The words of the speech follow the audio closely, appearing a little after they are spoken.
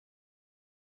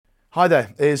Hi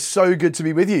there, it is so good to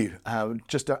be with you.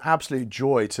 Just an absolute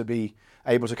joy to be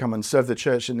able to come and serve the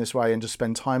church in this way and just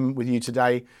spend time with you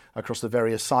today across the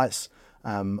various sites.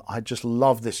 I just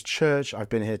love this church. I've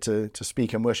been here to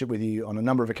speak and worship with you on a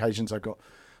number of occasions. I've got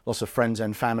lots of friends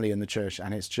and family in the church,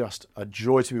 and it's just a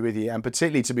joy to be with you, and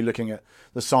particularly to be looking at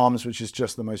the Psalms, which is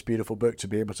just the most beautiful book, to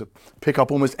be able to pick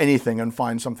up almost anything and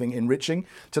find something enriching.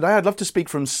 Today I'd love to speak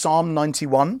from Psalm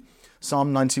 91.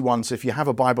 Psalm 91. So if you have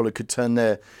a Bible, it could turn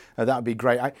there. That would be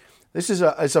great. It's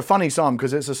a funny psalm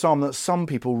because it's a psalm that some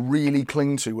people really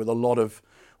cling to with a lot of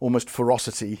almost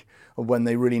ferocity when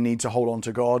they really need to hold on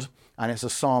to God. And it's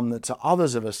a psalm that to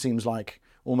others of us seems like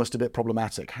almost a bit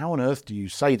problematic. How on earth do you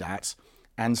say that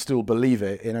and still believe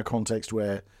it in a context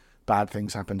where bad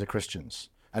things happen to Christians?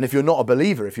 And if you're not a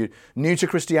believer, if you're new to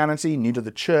Christianity, new to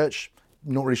the church,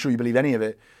 not really sure you believe any of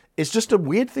it, it's just a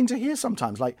weird thing to hear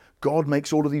sometimes. Like, God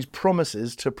makes all of these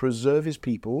promises to preserve his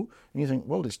people. And you think,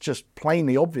 well, it's just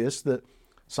plainly obvious that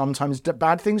sometimes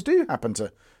bad things do happen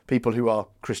to people who are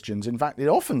Christians. In fact, it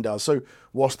often does. So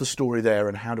what's the story there,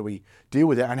 and how do we deal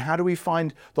with it? And how do we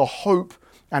find the hope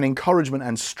and encouragement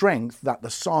and strength that the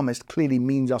psalmist clearly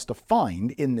means us to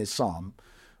find in this psalm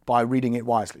by reading it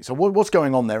wisely? So what's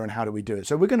going on there, and how do we do it?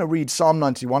 So we're going to read Psalm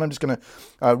 91. I'm just going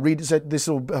to read it. This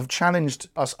will have challenged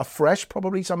us afresh,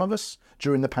 probably some of us,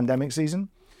 during the pandemic season,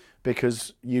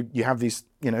 because you have these,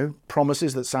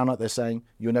 promises that sound like they're saying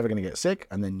you're never going to get sick,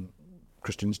 and then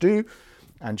Christians do,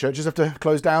 and churches have to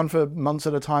close down for months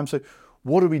at a time. So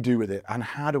what do we do with it, and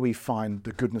how do we find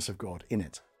the goodness of God in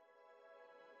it?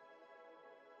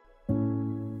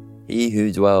 He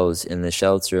who dwells in the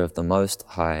shelter of the Most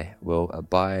High will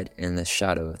abide in the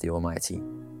shadow of the Almighty.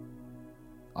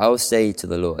 I will say to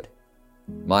the Lord,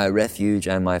 my refuge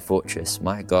and my fortress,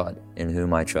 my God, in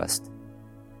whom I trust.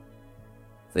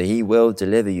 For he will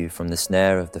deliver you from the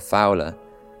snare of the fowler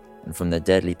and from the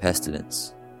deadly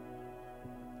pestilence.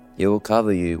 He will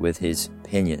cover you with his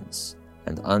pinions,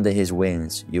 and under his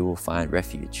wings you will find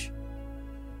refuge.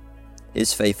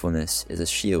 His faithfulness is a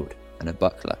shield and a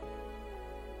buckler.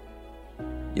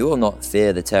 You will not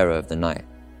fear the terror of the night,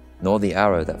 nor the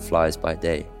arrow that flies by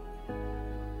day,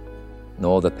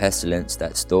 nor the pestilence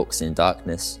that stalks in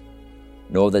darkness,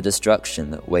 nor the destruction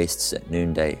that wastes at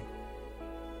noonday.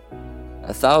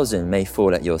 1,000 may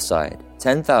fall at your side,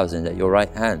 10,000 at your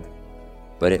right hand,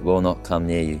 but it will not come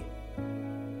near you.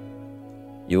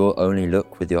 You will only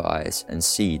look with your eyes and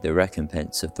see the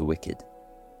recompense of the wicked.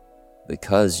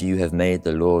 Because you have made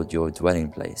the Lord your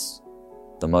dwelling place,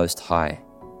 the Most High,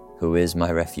 who is my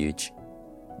refuge,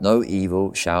 no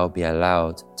evil shall be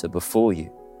allowed to befall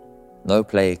you, no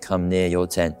plague come near your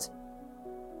tent.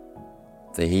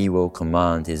 For he will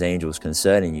command his angels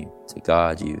concerning you to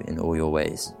guard you in all your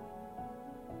ways.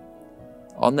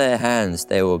 On their hands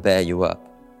they will bear you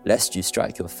up, lest you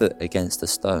strike your foot against a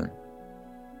stone.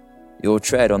 You will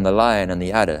tread on the lion and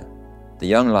the adder, the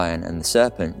young lion and the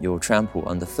serpent you will trample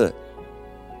underfoot.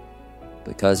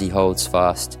 Because he holds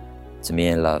fast to me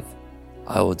in love,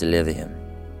 I will deliver him.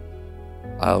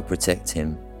 I will protect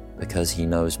him because he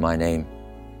knows my name.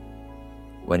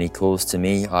 When he calls to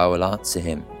me, I will answer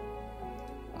him.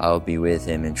 I will be with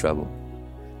him in trouble.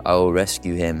 I will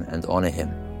rescue him and honor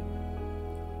him.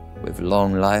 With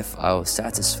long life I will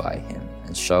satisfy him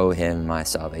and show him my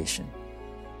salvation.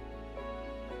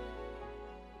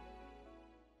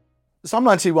 Psalm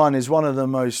 91 is one of the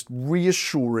most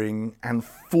reassuring and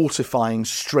fortifying,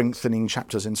 strengthening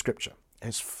chapters in Scripture.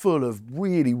 It's full of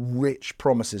really rich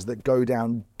promises that go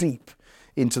down deep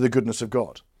into the goodness of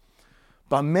God.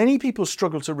 But many people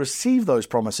struggle to receive those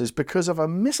promises because of a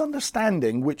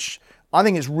misunderstanding, which I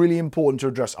think is really important to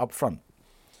address up front.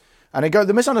 And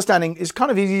the misunderstanding is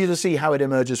kind of easy to see how it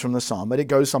emerges from the psalm, but it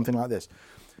goes something like this.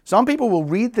 Some people will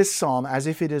read this psalm as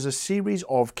if it is a series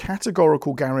of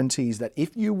categorical guarantees that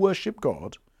if you worship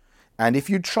God and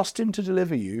if you trust him to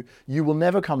deliver you, you will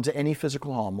never come to any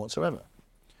physical harm whatsoever.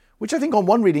 Which I think on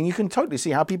one reading, you can totally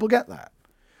see how people get that.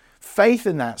 Faith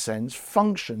in that sense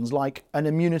functions like an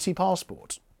immunity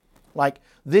passport. Like,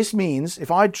 this means if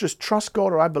I just trust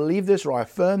God, or I believe this, or I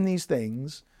affirm these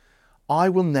things, I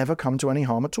will never come to any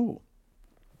harm at all.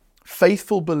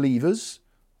 Faithful believers,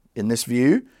 in this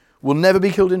view, will never be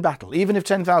killed in battle, even if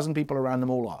 10,000 people around them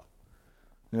all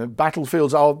are.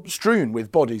 Battlefields are strewn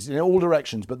with bodies in all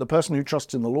directions, but the person who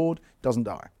trusts in the Lord doesn't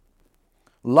die.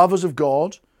 Lovers of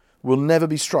God will never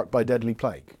be struck by deadly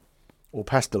plague or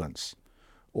pestilence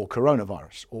or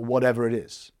coronavirus or whatever it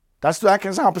is. That's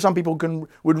how some people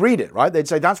would read it, right? They'd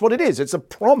say that's what it is. It's a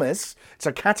promise. It's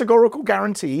a categorical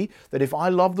guarantee that if I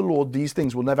love the Lord, these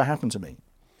things will never happen to me.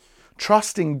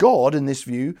 Trusting God in this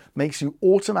view makes you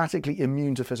automatically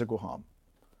immune to physical harm,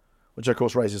 which of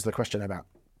course raises the question about,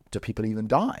 do people even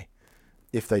die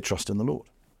if they trust in the Lord?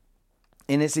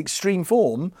 In its extreme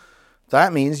form,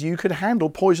 that means you could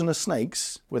handle poisonous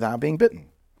snakes without being bitten.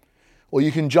 Or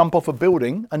you can jump off a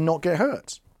building and not get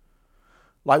hurt.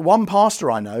 Like one pastor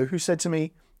I know who said to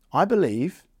me, I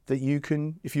believe that you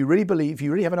can, if you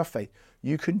really have enough faith,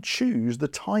 you can choose the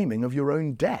timing of your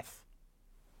own death.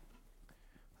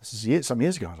 This is some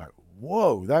years ago. I was like,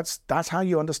 whoa, that's how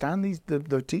you understand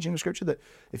the teaching of Scripture, that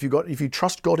if you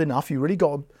trust God enough, you really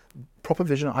got a proper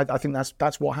vision. I think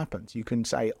that's what happens. You can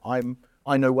say,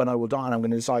 I know when I will die, and I'm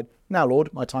going to decide, now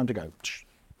Lord, my time to go.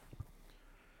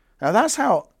 Now that's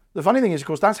how, the funny thing is, of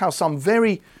course, that's how some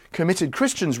very committed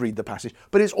Christians read the passage,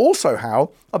 but it's also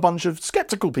how a bunch of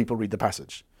skeptical people read the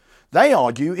passage. They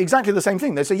argue exactly the same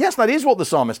thing. They say, yes, that is what the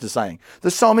psalmist is saying. The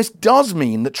psalmist does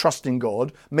mean that trusting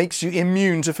God makes you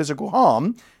immune to physical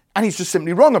harm, and he's just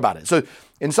simply wrong about it. So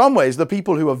in some ways, the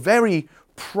people who are very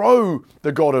pro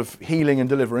the God of healing and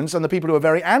deliverance and the people who are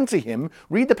very anti him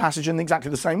read the passage in exactly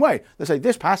the same way. They say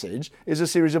this passage is a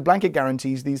series of blanket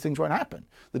guarantees these things won't happen.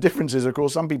 The difference is, of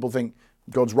course, some people think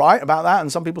God's right about that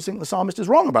and some people think the psalmist is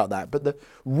wrong about that. But the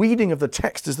reading of the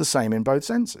text is the same in both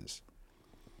senses.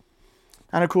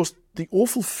 And of course, the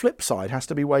awful flip side has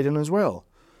to be weighed in as well.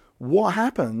 What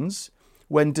happens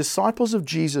when disciples of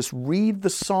Jesus read the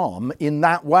psalm in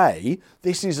that way?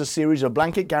 This is a series of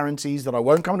blanket guarantees that I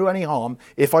won't come to any harm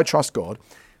if I trust God.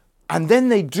 And then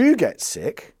they do get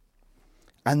sick.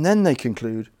 And then they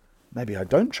conclude, maybe I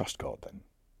don't trust God then.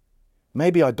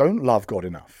 Maybe I don't love God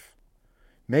enough.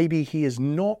 Maybe he is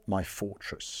not my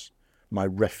fortress, my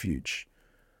refuge.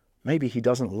 Maybe he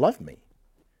doesn't love me.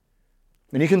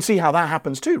 And you can see how that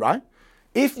happens too, right?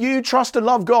 If you trust and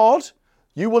love God,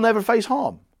 you will never face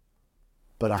harm.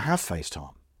 But I have faced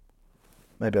harm.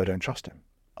 Maybe I don't trust him.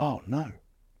 Oh, no.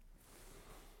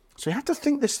 So you have to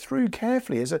think this through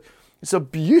carefully. It's a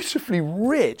beautifully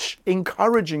rich,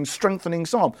 encouraging, strengthening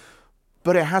psalm.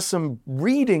 But it has some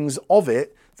readings of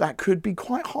it that could be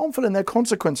quite harmful in their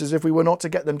consequences if we were not to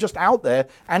get them just out there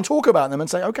and talk about them and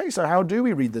say, okay, so how do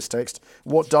we read this text?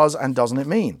 What does and doesn't it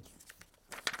mean?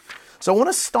 So I want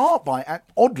to start by,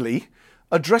 oddly,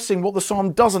 addressing what the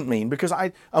psalm doesn't mean,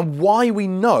 and why we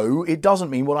know it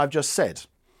doesn't mean what I've just said.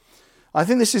 I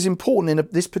think this is important in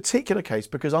this particular case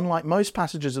because unlike most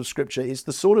passages of Scripture, it's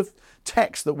the sort of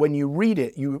text that when you read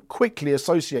it, you quickly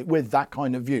associate with that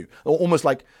kind of view. Or almost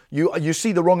like you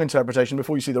see the wrong interpretation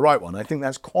before you see the right one. I think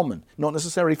that's common, not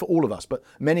necessarily for all of us, but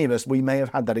many of us, we may have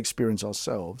had that experience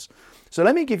ourselves. So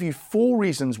let me give you 4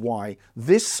 reasons why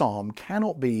this psalm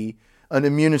cannot be an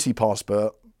immunity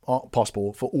passport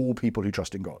for all people who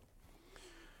trust in God.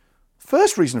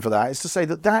 First reason for that is to say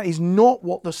that is not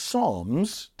what the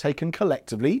Psalms, taken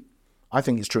collectively, I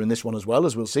think it's true in this one as well,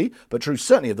 as we'll see, but true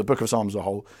certainly of the book of Psalms as a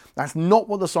whole, that's not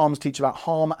what the Psalms teach about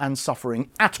harm and suffering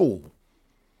at all.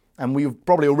 And we've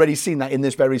probably already seen that in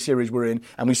this very series we're in,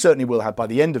 and we certainly will have by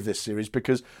the end of this series,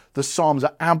 because the Psalms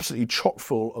are absolutely chock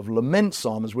full of lament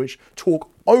psalms which talk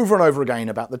over and over again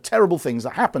about the terrible things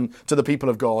that happen to the people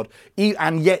of God,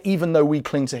 and yet even though we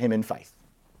cling to him in faith.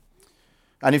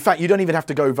 And in fact, you don't even have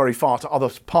to go very far to other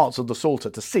parts of the Psalter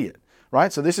to see it,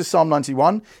 right? So this is Psalm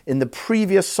 91. In the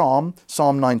previous Psalm,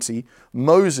 Psalm 90,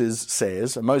 Moses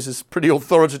says, and Moses is a pretty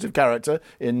authoritative character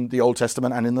in the Old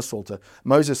Testament and in the Psalter,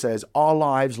 Moses says, our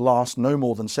lives last no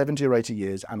more than 70 or 80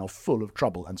 years and are full of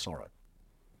trouble and sorrow.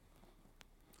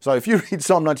 So if you read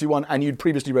Psalm 91 and you'd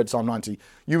previously read Psalm 90,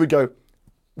 you would go,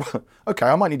 okay,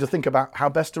 I might need to think about how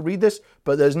best to read this,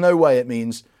 but there's no way it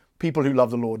means people who love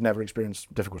the Lord never experience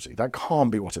difficulty. That can't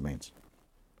be what it means.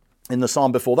 In the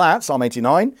psalm before that, Psalm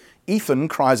 89, Ethan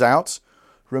cries out,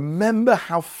 remember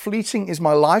how fleeting is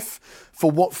my life, for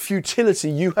what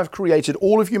futility you have created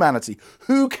all of humanity.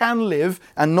 Who can live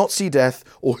and not see death,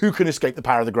 or who can escape the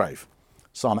power of the grave?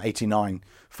 Psalm 89,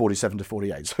 47 to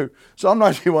 48. So Psalm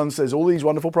 91 says all these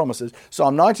wonderful promises.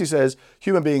 Psalm 90 says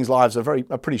human beings' lives are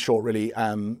pretty short, really.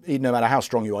 No matter how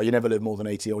strong you are, you never live more than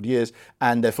 80 odd years,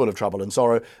 and they're full of trouble and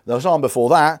sorrow. The psalm before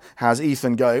that has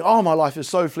Ethan going, oh, my life is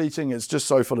so fleeting, it's just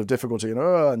so full of difficulty,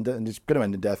 and it's going to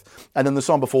end in death. And then the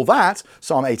psalm before that,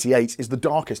 Psalm 88, is the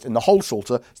darkest in the whole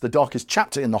Psalter. It's the darkest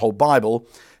chapter in the whole Bible.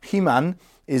 Heman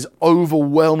is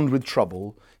overwhelmed with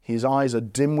trouble. His eyes are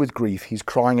dim with grief. He's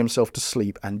crying himself to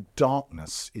sleep, and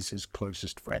darkness is his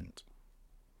closest friend.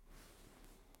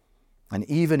 And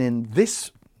even in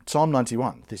this Psalm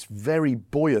 91, this very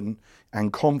buoyant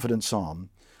and confident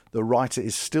psalm, the writer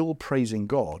is still praising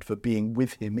God for being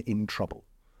with him in trouble.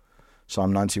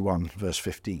 Psalm 91, verse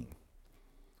 15.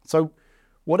 So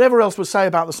whatever else we'll say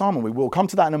about the psalm, and we will come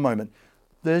to that in a moment,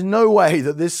 There's no way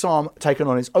that this psalm, taken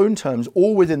on its own terms,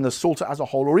 or within the Psalter as a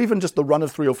whole, or even just the run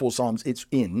of 3 or 4 psalms it's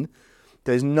in,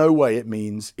 there's no way it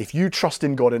means if you trust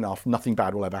in God enough, nothing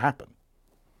bad will ever happen.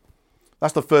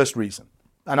 That's the first reason.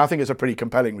 And I think it's a pretty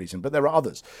compelling reason, but there are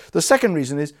others. The second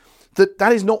reason is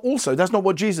that's not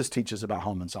what Jesus teaches about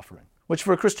harm and suffering, which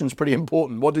for a Christian is pretty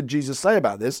important. What did Jesus say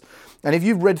about this? And if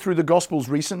you've read through the Gospels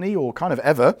recently, or kind of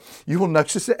ever, you will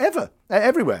notice it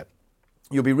everywhere.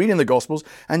 You'll be reading the Gospels,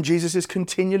 and Jesus is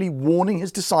continually warning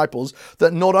his disciples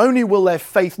that not only will their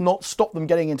faith not stop them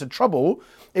getting into trouble,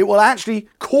 it will actually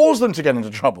cause them to get into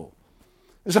trouble.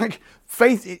 It's like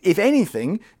faith, if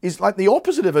anything, is like the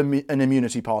opposite of an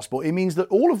immunity passport. It means that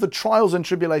all of the trials and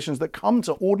tribulations that come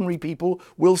to ordinary people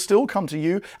will still come to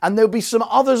you, and there'll be some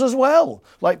others as well,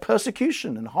 like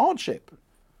persecution and hardship.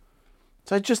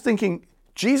 So just thinking,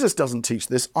 Jesus doesn't teach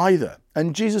this either.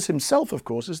 And Jesus himself, of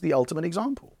course, is the ultimate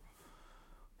example.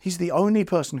 He's the only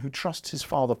person who trusts his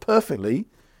Father perfectly,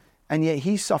 and yet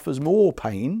he suffers more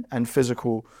pain and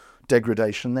physical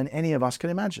degradation than any of us can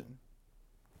imagine.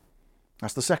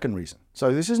 That's the second reason.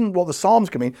 So this isn't what the Psalms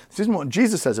can mean. This isn't what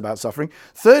Jesus says about suffering.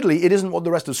 Thirdly, it isn't what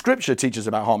the rest of Scripture teaches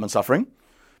about harm and suffering,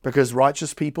 because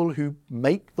righteous people who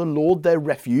make the Lord their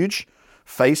refuge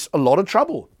face a lot of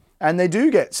trouble. And they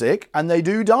do get sick, and they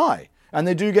do die, and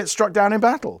they do get struck down in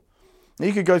battle.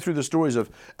 You could go through the stories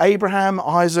of Abraham,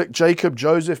 Isaac, Jacob,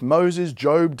 Joseph, Moses,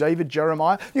 Job, David,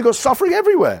 Jeremiah. You've got suffering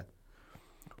everywhere.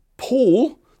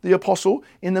 Paul, the apostle,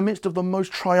 in the midst of the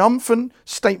most triumphant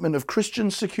statement of Christian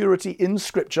security in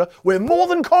Scripture, we're more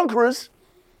than conquerors,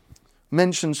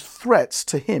 mentions threats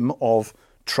to him of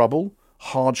trouble,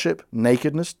 hardship,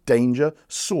 nakedness, danger,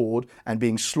 sword, and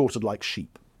being slaughtered like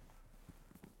sheep.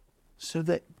 So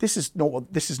that this is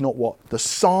not what the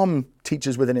psalm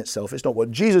teaches within itself. It's not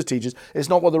what Jesus teaches. It's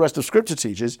not what the rest of Scripture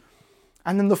teaches.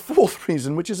 And then the fourth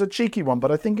reason, which is a cheeky one, but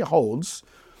I think it holds,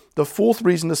 the fourth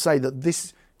reason to say that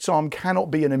this psalm cannot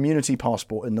be an immunity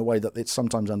passport in the way that it's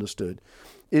sometimes understood,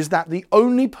 is that the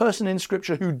only person in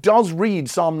Scripture who does read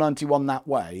Psalm 91 that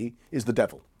way is the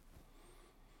devil.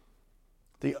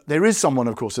 There is someone,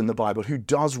 of course, in the Bible who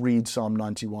does read Psalm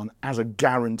 91 as a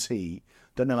guarantee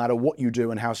that no matter what you do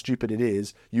and how stupid it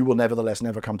is, you will nevertheless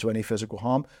never come to any physical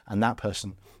harm, and that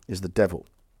person is the devil.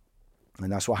 And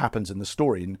that's what happens in the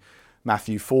story. In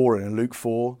Matthew 4 and in Luke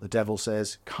 4, the devil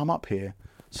says, come up here,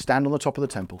 stand on the top of the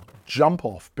temple, jump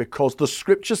off, because the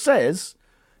Scripture says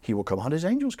he will command his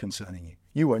angels concerning you.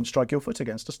 You won't strike your foot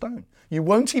against a stone. You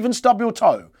won't even stub your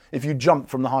toe if you jump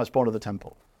from the highest point of the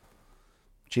temple.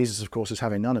 Jesus, of course, is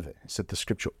having none of it. He said the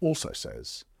Scripture also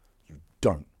says you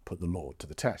don't put the Lord to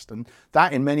the test. And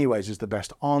that in many ways is the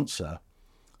best answer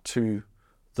to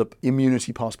the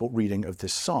immunity passport reading of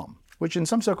this psalm, which in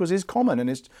some circles is common.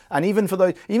 And even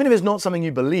if it's not something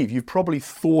you believe, you've probably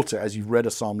thought it as you've read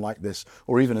a psalm like this,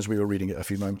 or even as we were reading it a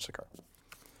few moments ago.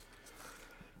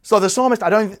 So the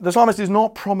psalmist is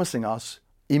not promising us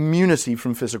immunity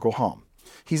from physical harm.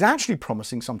 He's actually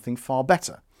promising something far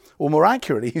better. Or more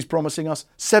accurately, he's promising us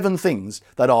 7 things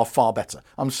that are far better.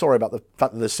 I'm sorry about the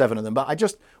fact that there's 7 of them, but I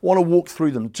just want to walk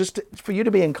through them for you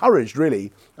to be encouraged,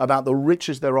 really, about the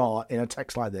riches there are in a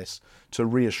text like this to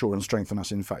reassure and strengthen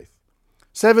us in faith.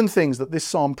 7 things that this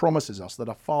psalm promises us that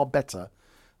are far better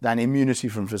than immunity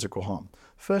from physical harm.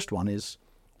 First one is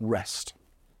rest.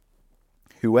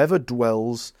 Whoever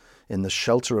dwells in the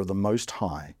shelter of the Most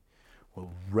High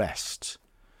will rest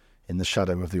in the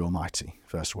shadow of the Almighty.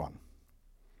 Verse 1.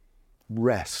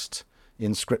 Rest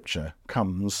in Scripture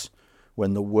comes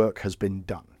when the work has been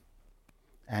done.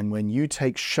 And when you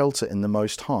take shelter in the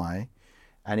Most High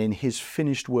and in his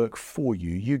finished work for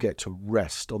you, you get to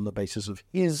rest on the basis of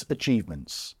his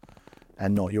achievements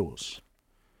and not yours.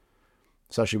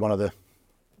 It's actually one of the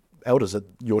elders at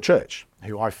your church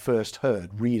who I first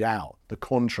heard read out the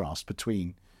contrast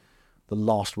between the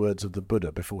last words of the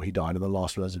Buddha before he died and the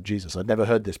last words of Jesus. I'd never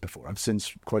heard this before. I've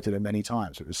since quoted it many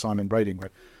times. It was Simon Brading,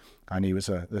 and he was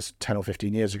this 10 or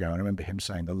 15 years ago, and I remember him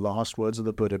saying the last words of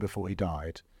the Buddha before he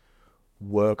died: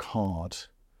 work hard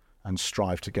and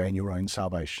strive to gain your own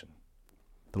salvation.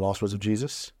 The last words of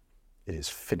Jesus: it is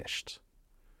finished.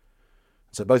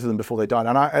 So both of them before they died.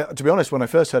 And I, to be honest, when I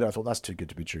first heard it, I thought, that's too good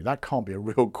to be true. That can't be a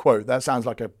real quote. That sounds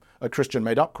like a Christian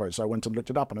made-up quote. So I went and looked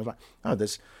it up, and I was like, oh,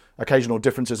 there's occasional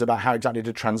differences about how exactly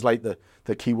to translate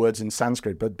the key words in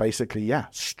Sanskrit. But basically, yeah,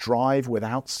 strive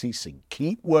without ceasing.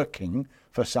 Keep working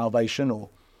for salvation, or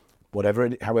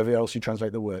however else you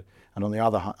translate the word. And on the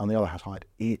other side,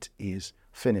 it is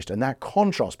finished. And that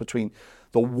contrast between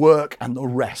the work and the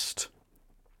rest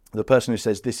The person who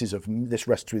says this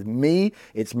rests with me,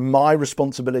 it's my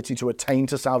responsibility to attain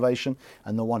to salvation,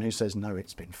 and the one who says, no,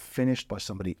 it's been finished by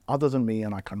somebody other than me,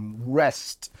 and I can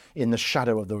rest in the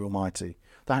shadow of the Almighty.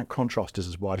 That contrast is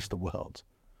as wide as the world.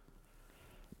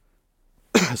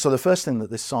 So the first thing that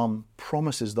this psalm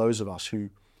promises those of us who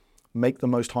make the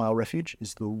Most High our refuge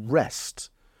is the rest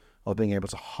of being able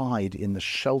to hide in the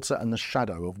shelter and the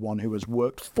shadow of one who has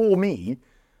worked for me,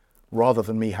 rather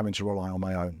than me having to rely on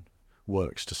my own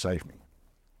works to save me.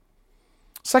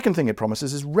 Second thing it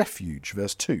promises is refuge,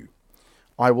 verse 2.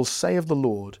 I will say of the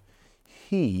Lord,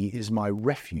 he is my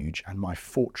refuge and my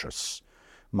fortress,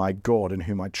 my God in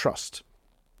whom I trust.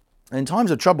 And in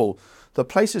times of trouble, the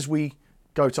places we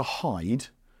go to hide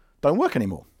don't work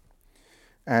anymore.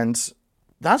 And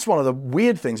that's one of the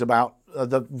weird things about,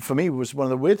 for me, was one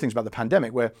of the weird things about the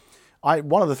pandemic, where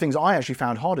one of the things I actually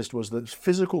found hardest was the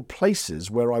physical places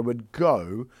where I would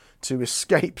go to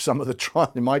escape some of the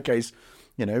trial. In my case,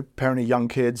 parenting young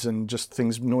kids and just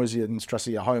things noisy and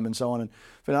stressy at home and so on. And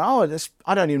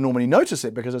I don't even normally notice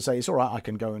it, because I say, it's all right, I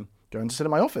can go and sit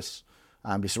in my office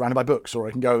and be surrounded by books, or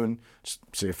I can go and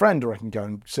see a friend, or I can go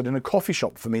and sit in a coffee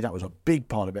shop. For me, that was a big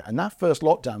part of it. And that first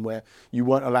lockdown, where you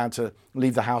weren't allowed to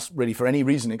leave the house really for any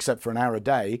reason except for an hour a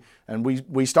day, and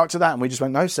we stuck to that, and we just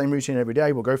went, no, same routine every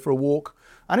day, we'll go for a walk.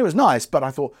 And it was nice, but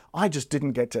I thought, I just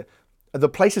didn't get to the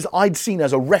places I'd seen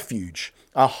as a refuge,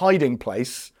 a hiding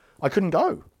place. I couldn't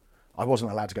go. I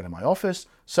wasn't allowed to go to my office,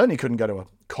 certainly couldn't go to a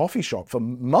coffee shop for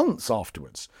months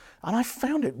afterwards. And I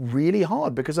found it really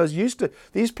hard, because I was used to,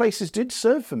 these places did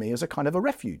serve for me as a kind of a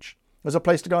refuge, as a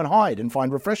place to go and hide and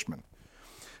find refreshment.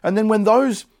 And then when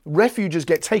those refuges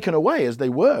get taken away, as they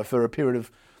were for a period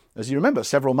of, as you remember,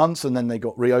 several months, and then they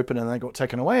got reopened and they got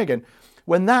taken away again,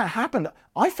 when that happened,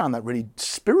 I found that really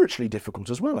spiritually difficult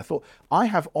as well. I thought, I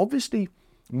have obviously,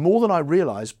 more than I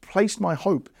realized, placed my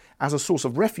hope as a source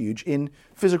of refuge in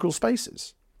physical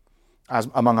spaces, as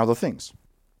among other things.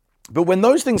 But when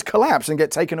those things collapse and get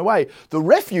taken away, the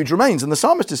refuge remains. And the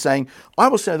psalmist is saying, I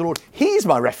will say of the Lord, he's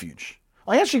my refuge.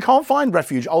 I actually can't find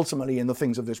refuge ultimately in the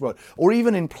things of this world, or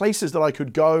even in places that I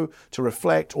could go to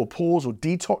reflect or pause or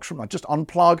detox from, just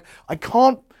unplug. I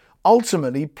can't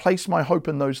ultimately place my hope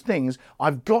in those things.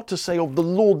 I've got to say of the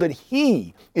Lord that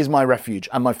he is my refuge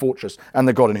and my fortress and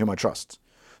the God in whom I trust.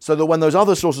 So that when those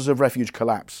other sources of refuge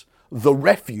collapse, the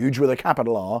refuge with a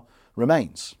capital R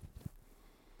remains.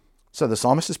 So the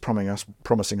psalmist is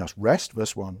promising us rest,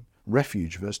 verse 1,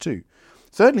 refuge, verse 2.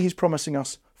 Thirdly, he's promising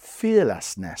us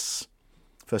fearlessness,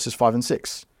 verses 5 and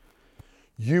 6.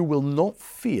 You will not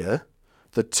fear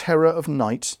the terror of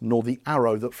night, nor the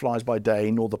arrow that flies by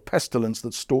day, nor the pestilence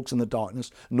that stalks in the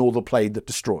darkness, nor the plague that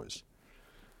destroys.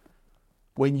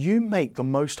 When you make the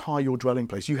Most High your dwelling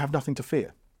place, you have nothing to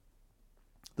fear.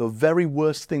 The very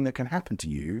worst thing that can happen to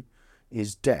you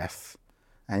is death,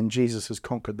 and Jesus has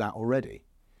conquered that already.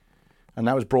 And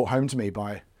that was brought home to me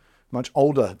by a much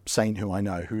older saint who I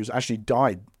know, who's actually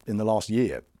died in the last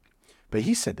year. But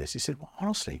he said this, he said, well,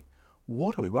 honestly,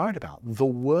 what are we worried about? The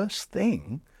worst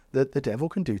thing that the devil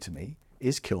can do to me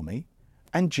is kill me,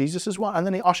 and Jesus as well. And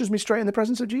then he ushers me straight in the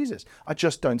presence of Jesus. I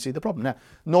just don't see the problem. Now,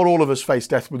 not all of us face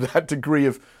death with that degree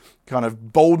of kind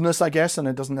of boldness, I guess, and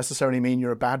it doesn't necessarily mean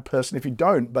you're a bad person if you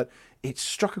don't, but it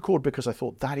struck a chord because I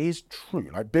thought that is true.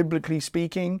 Like, biblically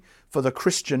speaking, for the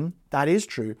Christian, that is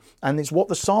true. And it's what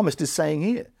the psalmist is saying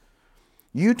here.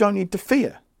 You don't need to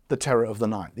fear the terror of the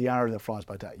night, the arrow that flies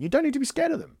by day. You don't need to be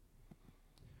scared of them.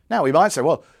 Now, we might say,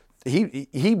 well,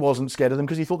 he wasn't scared of them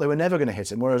because he thought they were never going to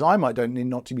hit him, whereas I don't need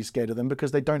not to be scared of them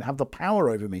because they don't have the power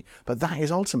over me. But that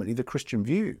is ultimately the Christian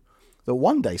view, that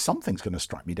one day something's going to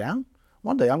strike me down.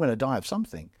 One day I'm going to die of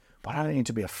something, but I don't need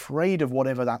to be afraid of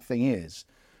whatever that thing is,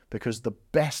 because the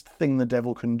best thing the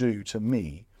devil can do to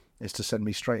me is to send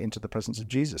me straight into the presence of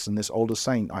Jesus. And this older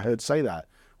saint I heard say that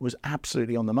was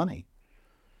absolutely on the money.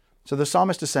 So the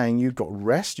psalmist is saying you've got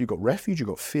rest, you've got refuge, you've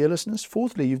got fearlessness.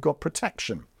 Fourthly, you've got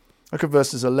protection. Look at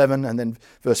verses 11 and then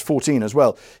verse 14 as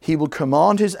well. He will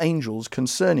command his angels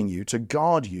concerning you to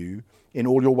guard you in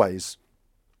all your ways.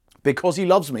 Because he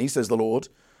loves me, says the Lord,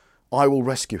 I will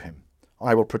rescue him.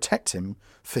 I will protect him,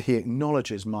 for he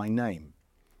acknowledges my name.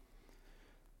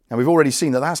 Now, we've already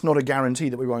seen that that's not a guarantee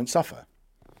that we won't suffer.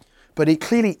 But it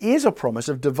clearly is a promise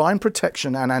of divine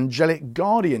protection and angelic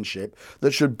guardianship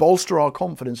that should bolster our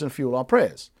confidence and fuel our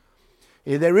prayers.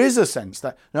 There is a sense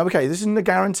that, no, okay, this isn't a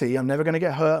guarantee. I'm never going to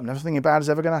get hurt. Nothing bad is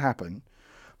ever going to happen.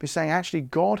 But he's saying, actually,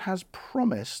 God has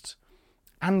promised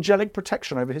angelic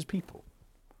protection over his people.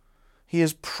 He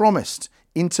has promised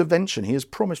intervention. He has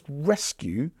promised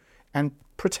rescue and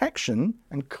protection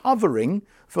and covering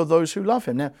for those who love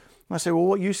him. Now, I say, well,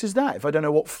 what use is that if I don't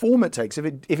know what form it takes? If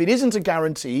it isn't a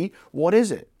guarantee, what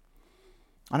is it?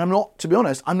 And I'm not, to be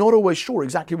honest, I'm not always sure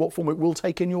exactly what form it will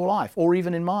take in your life or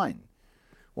even in mine.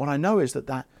 What I know is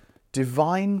that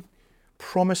divine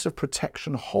promise of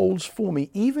protection holds for me,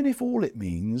 even if all it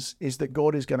means is that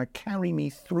God is going to carry me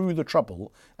through the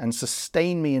trouble and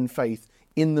sustain me in faith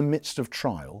in the midst of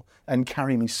trial and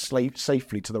carry me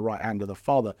safely to the right hand of the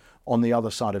Father on the other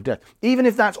side of death. Even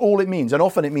if that's all it means, and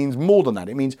often it means more than that.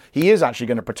 It means he is actually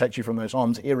going to protect you from those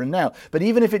harms here and now. But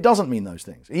even if it doesn't mean those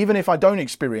things, even if I don't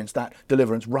experience that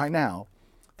deliverance right now,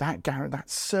 that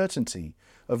certainty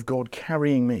of God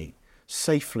carrying me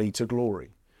safely to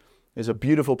glory is a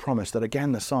beautiful promise that,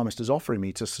 again, the psalmist is offering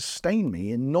me to sustain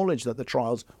me in knowledge that the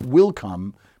trials will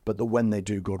come, but that when they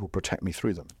do, God will protect me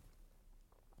through them.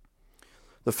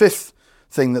 The fifth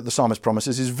thing that the psalmist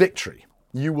promises is victory.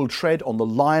 You will tread on the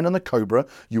lion and the cobra.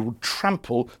 You will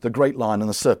trample the great lion and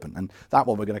the serpent. And that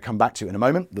one we're going to come back to in a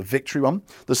moment, the victory one.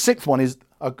 The sixth one is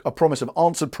a promise of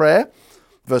answered prayer.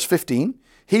 Verse 15,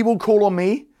 he will call on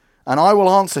me and I will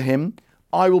answer him.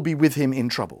 I will be with him in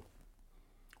trouble.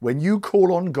 When you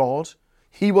call on God,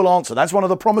 he will answer. That's one of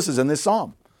the promises in this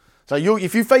psalm. So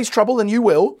if you face trouble, then you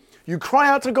will. You cry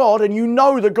out to God and you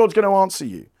know that God's going to answer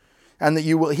you. And that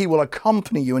he will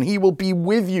accompany you and he will be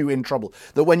with you in trouble.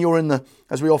 That when you're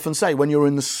as we often say, when you're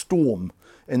in the storm,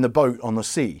 in the boat on the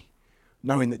sea,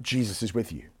 knowing that Jesus is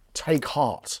with you. Take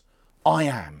heart. I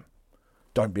am.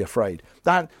 Don't be afraid.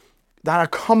 That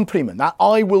accompaniment, that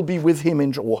I will be with him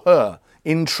or her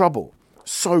in trouble.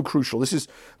 So crucial. This is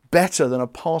better than a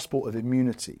passport of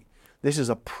immunity. This is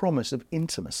a promise of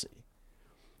intimacy.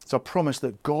 It's a promise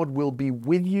that God will be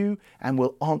with you and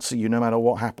will answer you no matter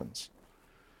what happens.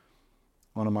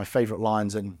 One of my favourite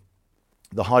lines in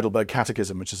the Heidelberg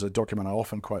Catechism, which is a document I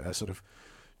often quote, a sort of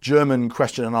German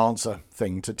question and answer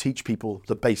thing to teach people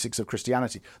the basics of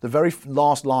Christianity. The very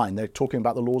last line, they're talking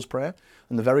about the Lord's Prayer,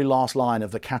 and the very last line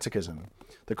of the Catechism,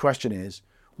 the question is,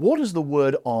 what does the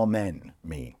word Amen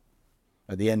mean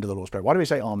at the end of the Lord's Prayer? Why do we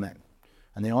say Amen?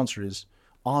 And the answer is,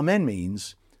 Amen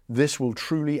means this will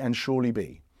truly and surely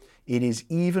be. It is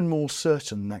even more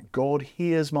certain that God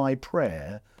hears my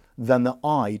prayer than that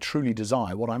I truly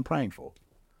desire what I'm praying for.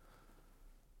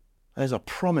 There's a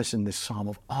promise in this psalm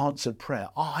of answered prayer.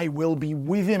 I will be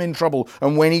with him in trouble,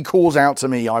 and when he calls out to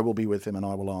me, I will be with him and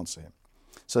I will answer him.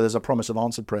 So there's a promise of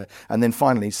answered prayer. And then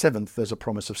finally, seventh, there's a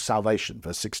promise of salvation,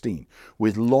 verse 16.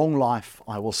 With long life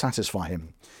I will satisfy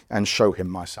him and show him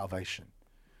my salvation.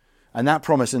 And that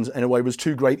promise in a way was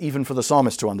too great even for the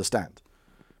psalmist to understand,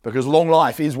 because long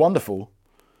life is wonderful,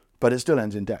 but it still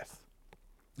ends in death.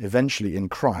 Eventually, in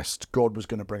Christ, God was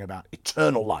going to bring about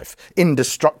eternal life,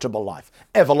 indestructible life,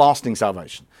 everlasting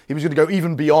salvation. He was going to go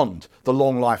even beyond the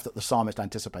long life that the psalmist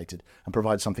anticipated and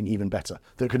provide something even better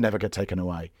that could never get taken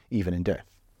away, even in death.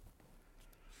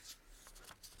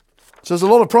 So there's a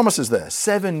lot of promises there.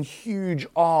 7 huge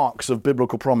arcs of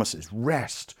biblical promises: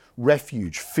 rest,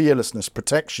 refuge, fearlessness,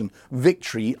 protection,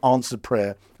 victory, answered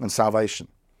prayer, and salvation.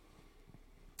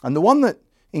 And the one that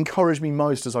encouraged me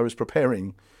most as I was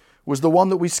preparing was the one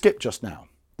that we skipped just now.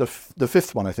 The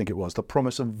fifth one, I think it was, the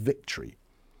promise of victory.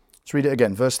 Let's read it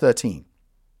again, verse 13.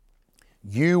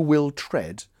 You will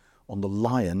tread on the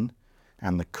lion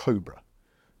and the cobra.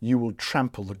 You will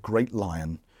trample the great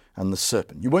lion and the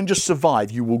serpent. You won't just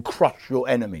survive, you will crush your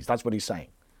enemies. That's what he's saying.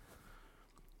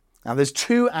 Now, there's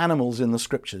 2 animals in the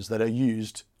scriptures that are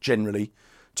used generally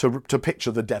to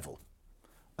picture the devil: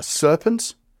 a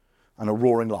serpent and a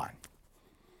roaring lion.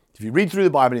 If you read through the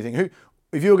Bible and you think,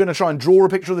 if you're going to try and draw a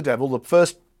picture of the devil, the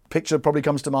first picture that probably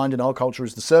comes to mind in our culture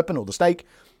is the serpent or the snake,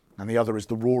 and the other is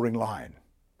the roaring lion.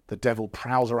 The devil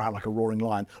prowls around like a roaring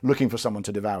lion, looking for someone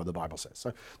to devour, the Bible says.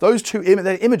 So those 2,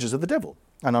 they're images of the devil,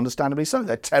 and understandably so.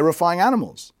 They're terrifying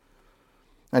animals.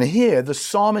 And here, the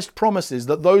psalmist promises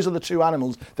that those are the 2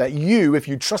 animals that you, if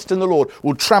you trust in the Lord,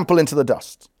 will trample into the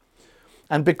dust.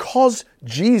 And because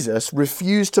Jesus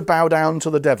refused to bow down to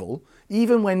the devil,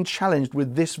 even when challenged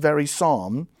with this very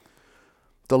psalm,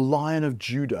 the Lion of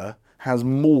Judah has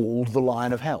mauled the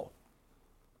lion of hell.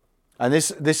 And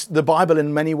the Bible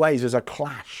in many ways is a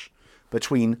clash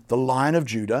between the Lion of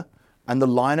Judah and the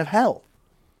lion of hell.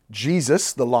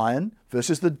 Jesus, the lion,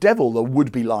 versus the devil, the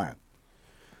would-be lion.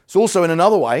 It's also in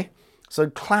another way, it's a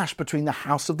clash between the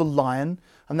house of the lion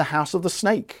and the house of the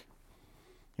snake.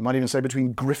 You might even say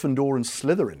between Gryffindor and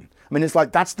Slytherin. I mean, it's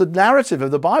like, that's the narrative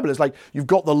of the Bible. It's like you've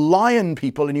got the lion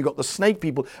people and you've got the snake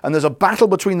people, and there's a battle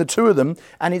between the 2 of them.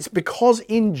 And it's because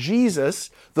in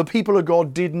Jesus, the people of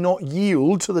God did not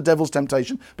yield to the devil's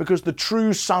temptation, because the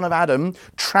true son of Adam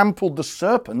trampled the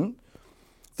serpent.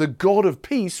 The God of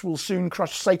peace will soon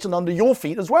crush Satan under your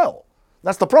feet as well.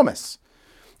 That's the promise.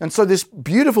 And so this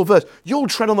beautiful verse, you'll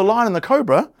tread on the lion and the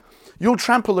cobra, you'll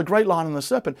trample the great lion and the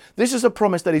serpent. This is a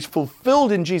promise that is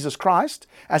fulfilled in Jesus Christ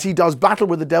as he does battle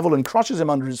with the devil and crushes him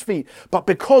under his feet. But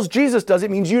because Jesus does,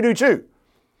 it means you do too.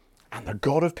 And the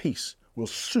God of peace will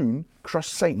soon crush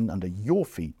Satan under your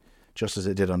feet, just as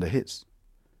it did under his.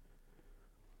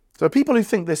 So people who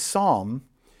think this psalm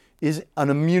is an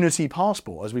immunity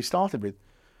passport, as we started with,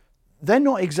 they're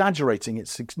not exaggerating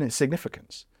its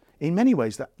significance. In many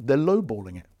ways, they're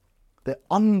lowballing it. They're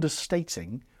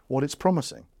understating what it's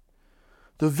promising.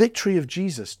 The victory of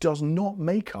Jesus does not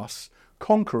make us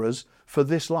conquerors for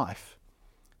this life.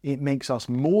 It makes us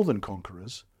more than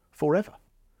conquerors forever.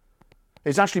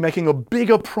 It's actually making a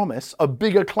bigger promise, a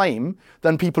bigger claim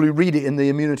than people who read it in the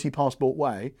immunity passport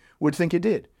way would think it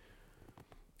did.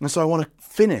 And so I want to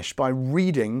finish by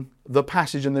reading the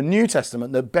passage in the New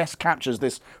Testament that best captures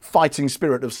this fighting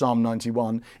spirit of Psalm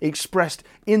 91, expressed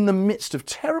in the midst of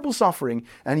terrible suffering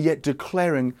and yet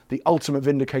declaring the ultimate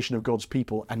vindication of God's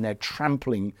people and their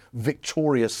trampling,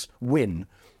 victorious win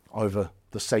over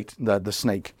the snake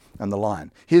and the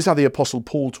lion. Here's how the Apostle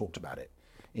Paul talked about it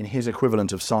in his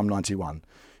equivalent of Psalm 91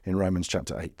 in Romans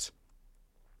chapter 8.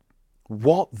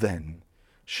 What then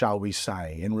shall we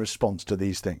say in response to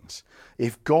these things?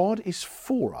 If God is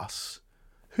for us,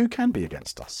 who can be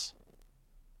against us?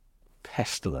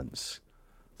 Pestilence,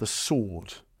 the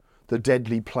sword, the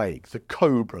deadly plague, the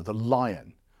cobra, the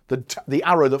lion, the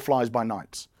arrow that flies by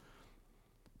night,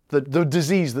 the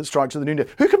disease that strikes at the noonday.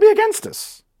 Who can be against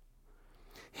us?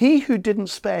 He who didn't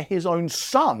spare his own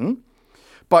son,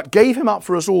 but gave him up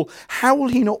for us all, how will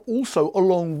he not also,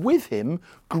 along with him,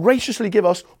 graciously give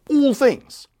us all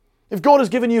things? If God has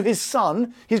given you his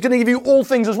son, he's going to give you all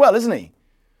things as well, isn't he?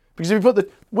 Because if you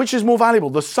put which is more valuable,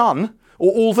 the son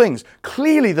or all things?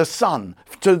 Clearly the son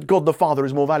to God the Father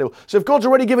is more valuable. So if God's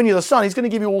already given you the son, he's going to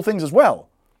give you all things as well.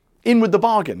 In with the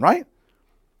bargain, right?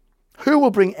 Who will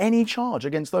bring any charge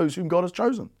against those whom God has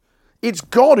chosen? It's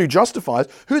God who justifies.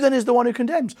 Who then is the one who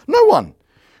condemns? No one.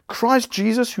 Christ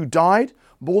Jesus, who died,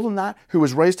 more than that, who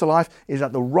was raised to life, is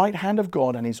at the right hand of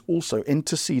God and is also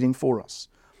interceding for us.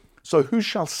 So who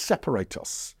shall separate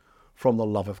us from the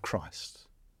love of Christ?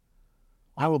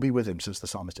 I will be with him, says the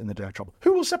psalmist, in the day of trouble.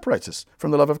 Who will separate us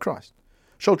from the love of Christ?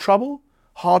 Shall trouble,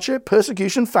 hardship,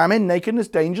 persecution, famine, nakedness,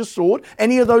 danger, sword,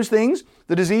 any of those things,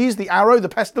 the disease, the arrow, the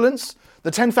pestilence,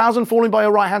 the 10,000 falling by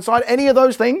your right hand side, any of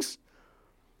those things?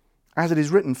 As it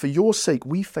is written, for your sake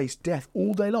we face death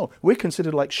all day long. We're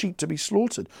considered like sheep to be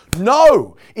slaughtered.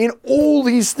 No! In all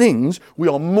these things we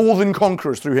are more than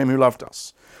conquerors through him who loved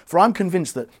us. For I'm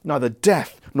convinced that neither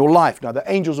death nor life, neither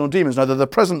angels nor demons, neither the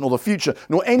present nor the future,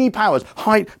 nor any powers,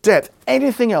 height, depth,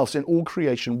 anything else in all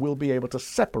creation will be able to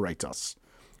separate us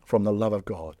from the love of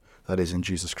God that is in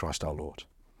Jesus Christ our Lord.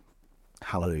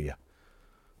 Hallelujah.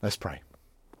 Let's pray.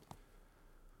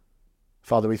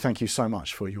 Father, we thank you so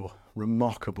much for your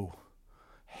remarkable,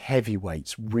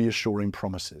 heavyweight, reassuring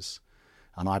promises.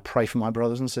 And I pray for my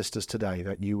brothers and sisters today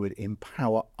that you would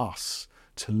empower us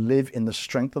to live in the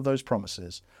strength of those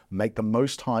promises, make the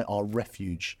Most High our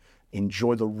refuge,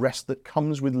 enjoy the rest that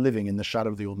comes with living in the shadow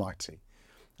of the Almighty,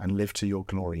 and live to your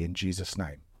glory in Jesus'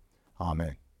 name.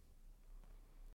 Amen.